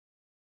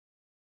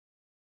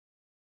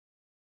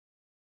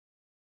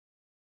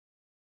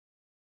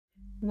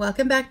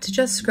Welcome back to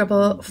Just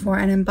Scribble for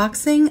an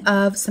unboxing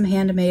of some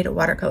handmade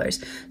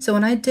watercolors. So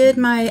when I did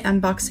my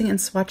unboxing and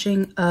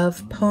swatching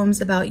of Poems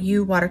About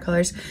You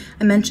watercolors,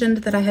 I mentioned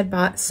that I had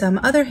bought some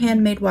other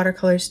handmade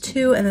watercolors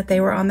too and that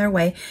they were on their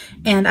way.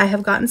 And I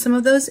have gotten some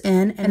of those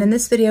in. And in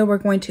this video, we're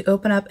going to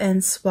open up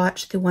and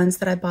swatch the ones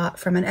that I bought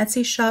from an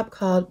Etsy shop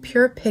called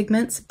Pure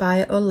Pigments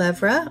by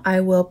Olevra.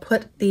 I will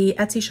put the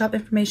Etsy shop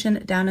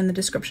information down in the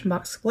description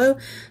box below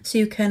so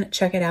you can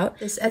check it out.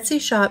 This Etsy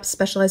shop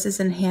specializes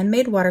in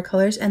handmade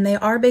watercolors, and they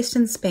are based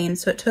in Spain,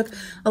 so it took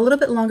a little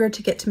bit longer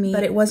to get to me,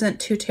 but it wasn't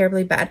too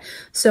terribly bad.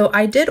 So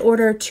I did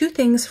order two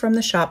things from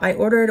the shop. I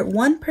ordered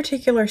one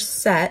particular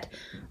set.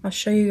 I'll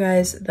show you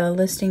guys the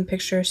listing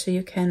picture so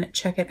you can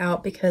check it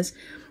out, because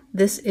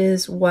this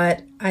is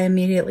what I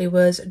immediately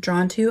was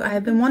drawn to. I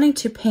have been wanting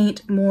to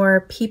paint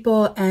more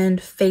people and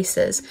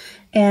faces,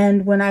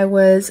 and when I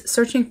was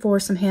searching for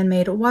some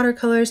handmade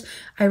watercolors,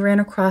 I ran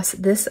across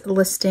this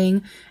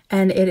listing,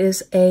 and it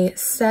is a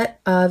set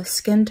of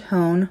skin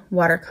tone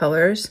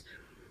watercolors,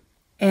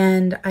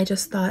 and I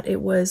just thought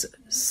it was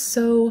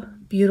so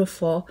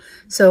beautiful.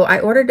 So I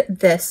ordered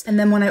this, and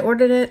then when I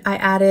ordered it, I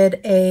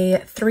added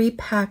a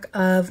 3-pack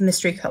of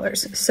mystery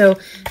colors. So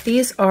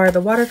these are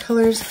the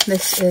watercolors.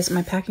 This is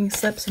my packing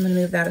slip, so I'm gonna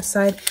move that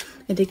aside.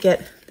 I did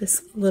get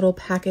this little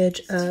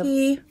package of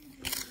tea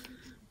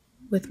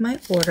with my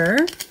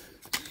order.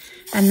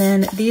 And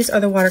then these are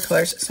the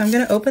watercolors. So I'm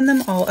gonna open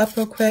them all up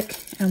real quick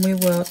and we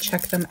will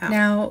check them out.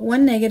 Now,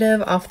 one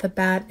negative off the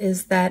bat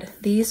is that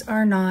these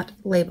are not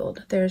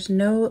labeled. There's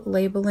no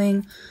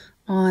labeling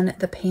on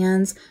the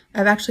pans.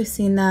 I've actually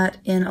seen that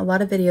in a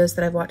lot of videos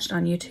that I've watched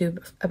on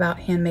YouTube about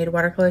handmade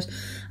watercolors.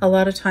 A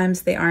lot of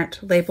times they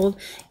aren't labeled.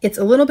 It's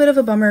a little bit of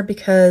a bummer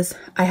because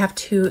I have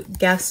to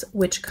guess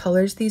which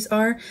colors these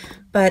are,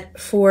 but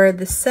for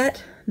the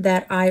set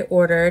that I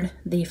ordered,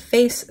 the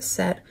face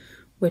set,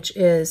 which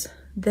is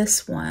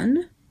this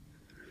one,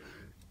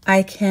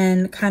 I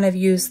can kind of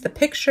use the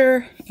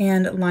picture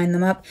and line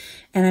them up,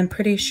 and I'm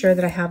pretty sure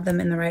that I have them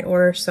in the right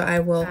order, so I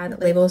will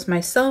add labels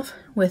myself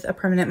with a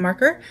permanent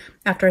marker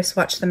after I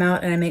swatch them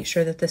out and I make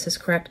sure that this is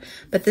correct.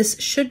 But this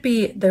should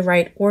be the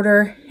right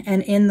order,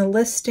 and in the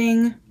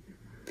listing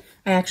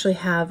I actually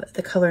have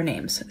the color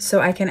names, so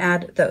I can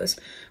add those.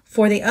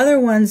 For the other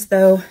ones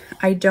though,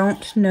 I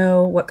don't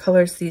know what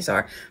colors these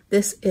are.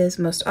 This is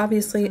most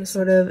obviously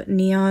sort of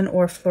neon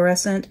or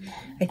fluorescent.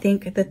 I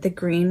think that the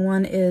green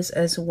one is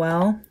as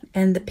well,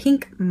 and the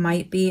pink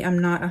might be, I'm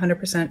not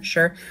 100%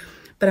 sure,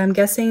 but I'm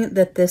guessing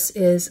that this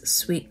is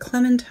Sweet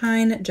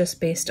Clementine just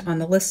based on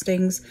the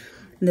listings.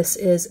 This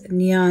is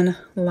Neon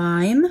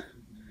Lime,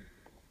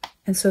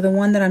 and so the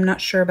one that I'm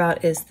not sure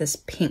about is this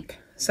pink.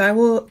 So I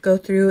will go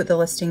through the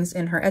listings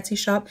in her Etsy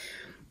shop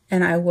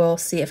and I will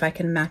see if I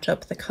can match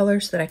up the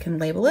colors so that I can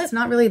label it. It's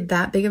not really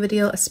that big of a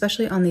deal,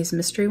 especially on these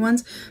mystery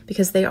ones,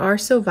 because they are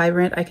so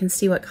vibrant. I can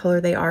see what color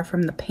they are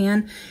from the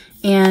pan.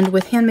 And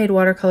with handmade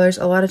watercolors,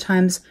 a lot of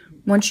times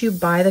once you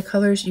buy the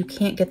colors, you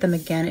can't get them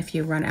again if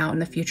you run out in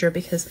the future,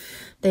 because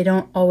they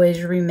don't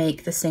always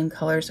remake the same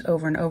colors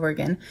over and over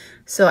again.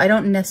 So I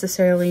don't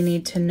necessarily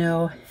need to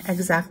know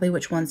exactly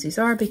which ones these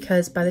are,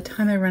 because by the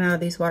time I run out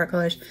of these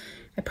watercolors,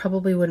 I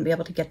probably wouldn't be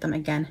able to get them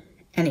again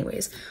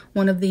anyways.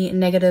 One of the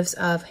negatives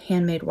of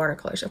handmade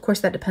watercolors, of course,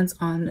 that depends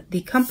on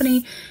the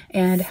company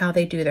and how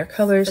they do their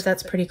colors, but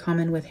that's pretty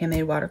common with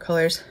handmade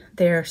watercolors.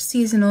 They're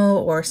seasonal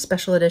or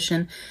special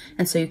edition,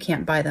 and so you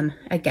can't buy them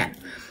again.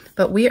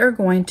 But we are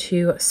going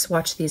to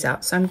swatch these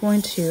out. So I'm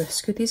going to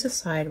scoot these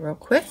aside real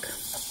quick.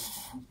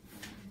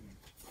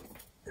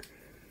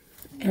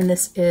 And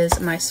this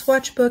is my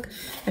swatch book.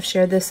 I've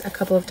shared this a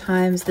couple of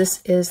times.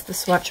 This is the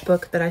swatch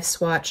book that I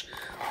swatch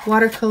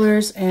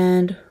watercolors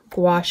and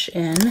gouache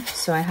in.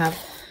 So I have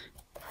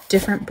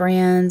different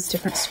brands,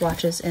 different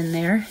swatches in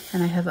there,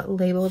 and I have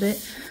labeled it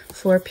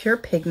for Pure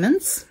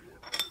Pigments.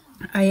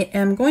 I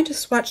am going to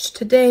swatch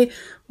today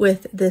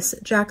with this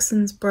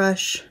Jackson's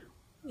brush.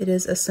 It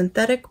is a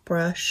synthetic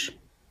brush.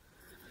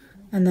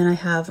 And then I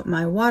have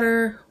my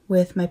water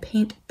with my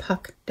paint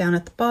puck down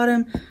at the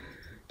bottom,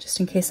 just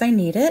in case I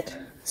need it.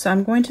 So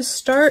I'm going to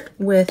start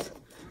with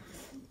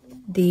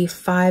the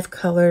 5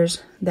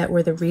 colors that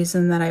were the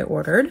reason that I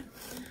ordered.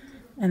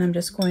 And I'm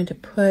just going to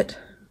put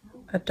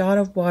a dot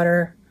of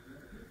water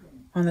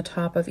on the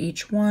top of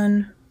each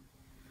one,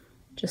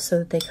 just so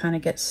that they kind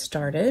of get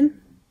started.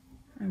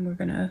 And we're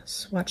gonna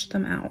swatch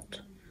them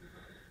out.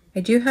 I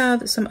do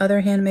have some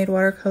other handmade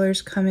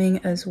watercolors coming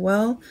as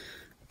well.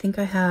 I think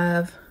I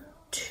have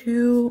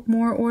 2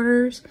 more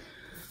orders,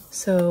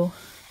 so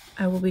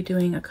I will be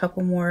doing a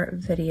couple more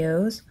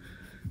videos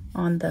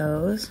on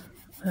those.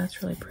 Oh,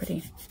 that's really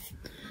pretty.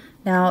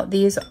 Now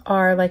these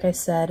are, like I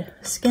said,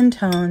 skin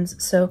tones,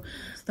 so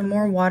the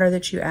more water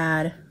that you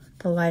add,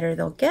 the lighter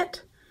they'll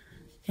get,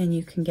 and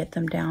you can get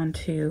them down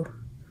to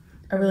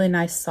a really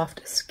nice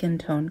soft skin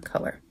tone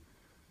color.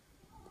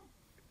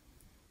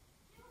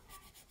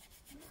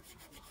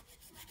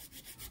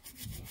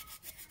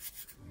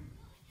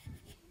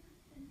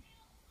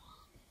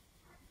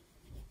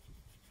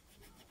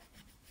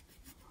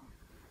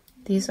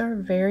 These are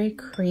very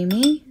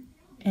creamy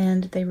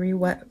and they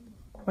re-wet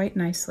quite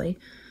nicely.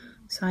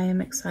 So I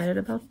am excited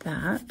about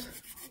that.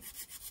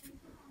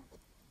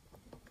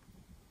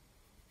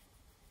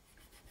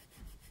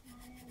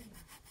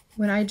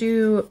 When I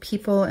do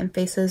people and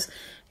faces,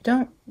 I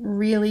don't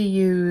really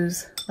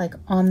use like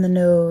on the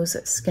nose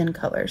skin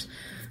colors.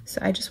 So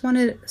I just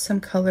wanted some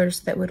colors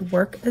that would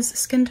work as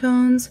skin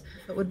tones,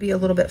 but would be a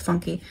little bit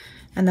funky.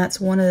 And that's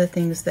one of the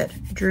things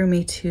that drew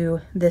me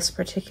to this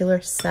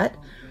particular set,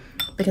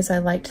 because I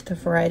liked the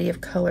variety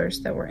of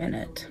colors that were in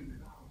it.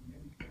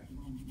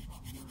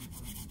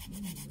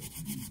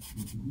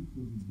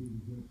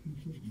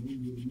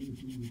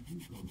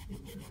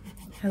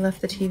 I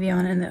left the TV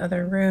on in the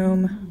other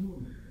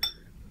room,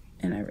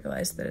 and I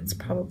realized that it's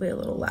probably a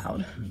little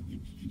loud.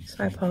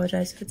 So I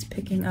apologize if it's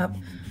picking up.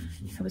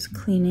 I was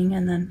cleaning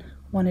and then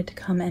wanted to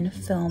come and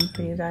film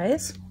for you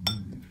guys.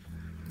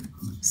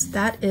 So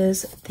that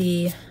is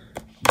the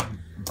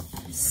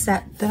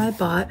set that I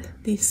bought,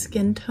 the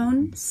skin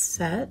tone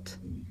set.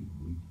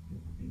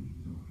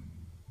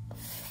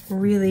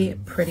 Really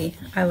pretty.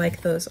 I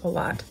like those a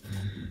lot.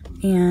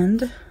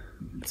 And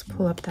let's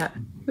pull up that,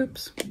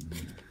 oops.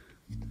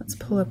 Let's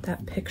pull up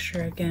that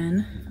picture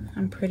again.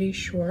 I'm pretty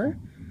sure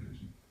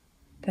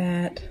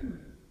that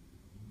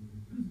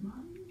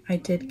I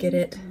did get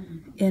it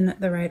in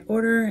the right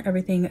order.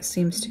 Everything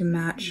seems to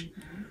match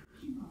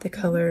the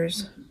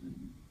colors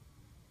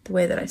the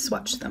way that I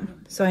swatched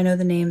them. So I know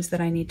the names that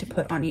I need to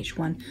put on each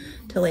one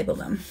to label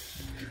them.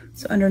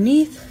 So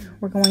underneath,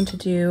 we're going to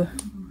do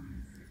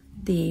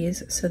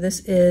these. So this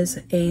is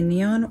a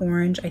neon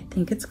orange. I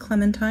think it's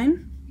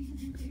clementine.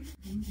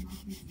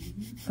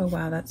 Oh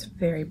wow, that's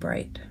very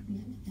bright.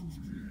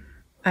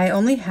 I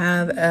only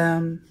have,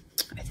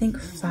 I think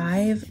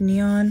 5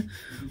 neon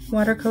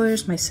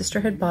watercolors. My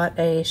sister had bought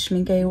a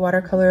Schmincke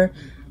watercolor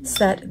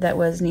set that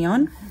was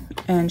neon,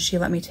 and she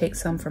let me take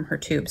some from her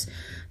tubes.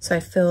 So I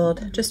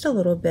filled just a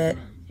little bit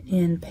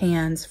in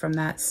pans from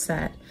that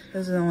set.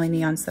 Those are the only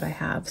neons that I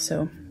have,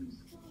 so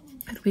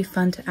it'll be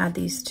fun to add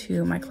these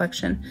to my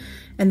collection.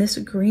 And this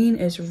green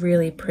is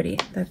really pretty.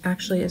 That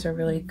actually is a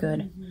really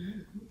good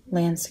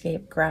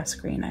landscape grass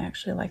green. I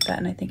actually like that,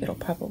 and I think it'll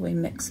probably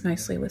mix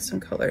nicely with some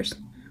colors.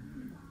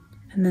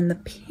 And then the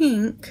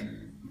pink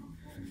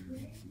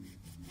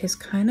is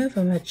kind of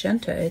a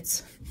magenta.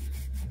 It's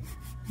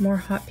more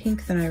hot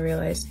pink than I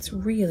realized. It's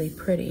really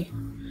pretty.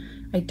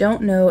 I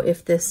don't know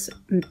if this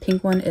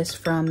pink one is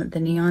from the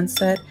neon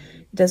set.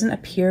 It doesn't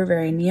appear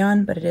very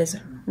neon, but it is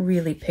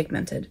really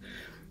pigmented.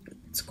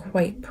 It's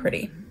quite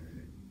pretty.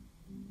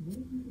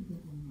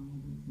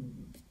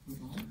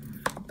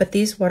 But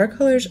these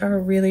watercolors are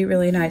really,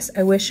 really nice.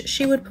 I wish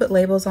she would put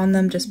labels on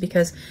them just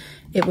because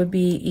it would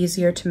be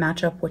easier to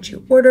match up what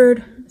you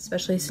ordered,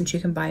 especially since you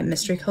can buy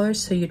mystery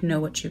colors so you'd know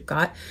what you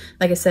got.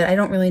 Like I said, I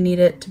don't really need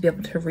it to be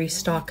able to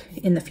restock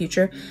in the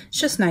future. It's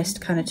just nice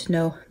to kind of to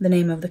know the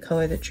name of the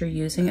color that you're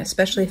using,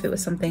 especially if it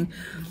was something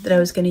that I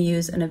was going to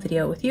use in a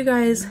video with you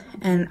guys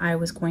and I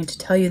was going to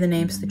tell you the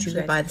names so that you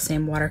could buy the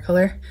same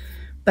watercolor.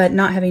 But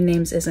not having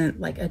names isn't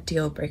like a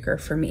deal breaker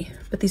for me.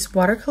 But these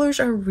watercolors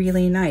are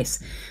really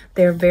nice.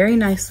 They're very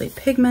nicely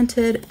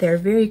pigmented. They're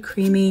very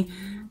creamy.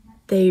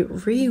 They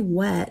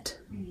re-wet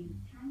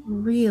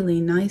really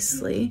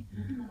nicely.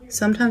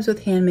 Sometimes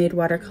with handmade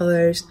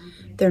watercolors,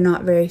 they're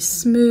not very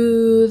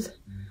smooth.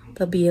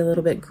 They'll be a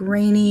little bit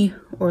grainy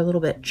or a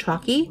little bit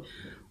chalky,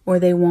 or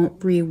they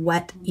won't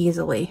re-wet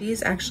easily.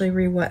 These actually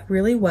re-wet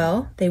really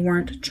well. They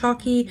weren't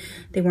chalky.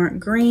 They weren't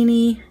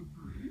grainy.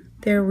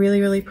 They're really,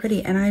 really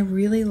pretty, and I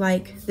really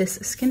like this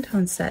skin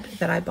tone set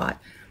that I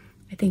bought.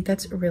 I think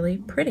that's really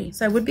pretty.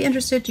 So I would be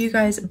interested, do you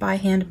guys buy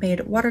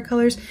handmade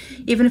watercolors?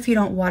 Even if you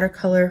don't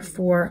watercolor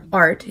for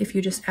art, if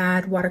you just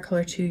add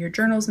watercolor to your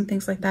journals and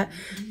things like that,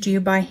 do you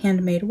buy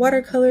handmade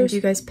watercolors? Do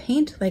you guys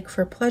paint like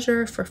for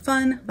pleasure, for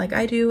fun, like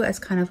I do as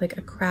kind of like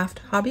a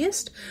craft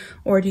hobbyist?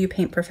 Or do you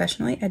paint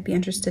professionally? I'd be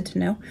interested to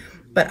know.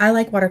 But I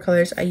like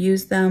watercolors. I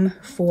use them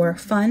for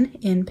fun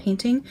in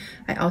painting.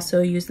 I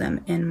also use them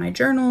in my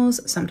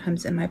journals,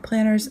 sometimes in my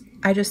planners.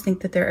 I just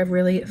think that they're a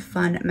really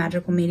fun,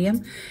 magical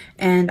medium,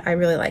 and I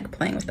really like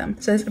playing with them.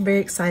 So I'm very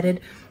excited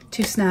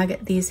to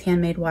snag these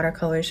handmade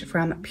watercolors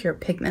from Pure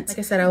Pigments. Like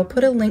I said, I will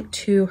put a link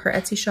to her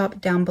Etsy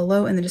shop down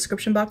below in the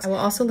description box. I will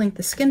also link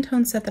the skin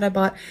tone set that I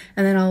bought,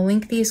 and then I'll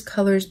link these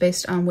colors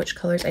based on which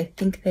colors I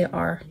think they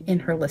are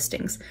in her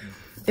listings.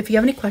 If you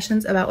have any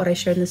questions about what I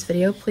shared in this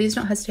video, please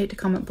don't hesitate to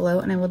comment below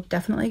and I will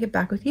definitely get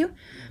back with you.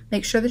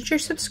 Make sure that you're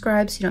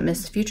subscribed so you don't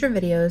miss future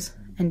videos,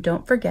 and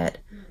don't forget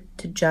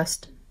to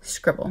just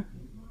scribble.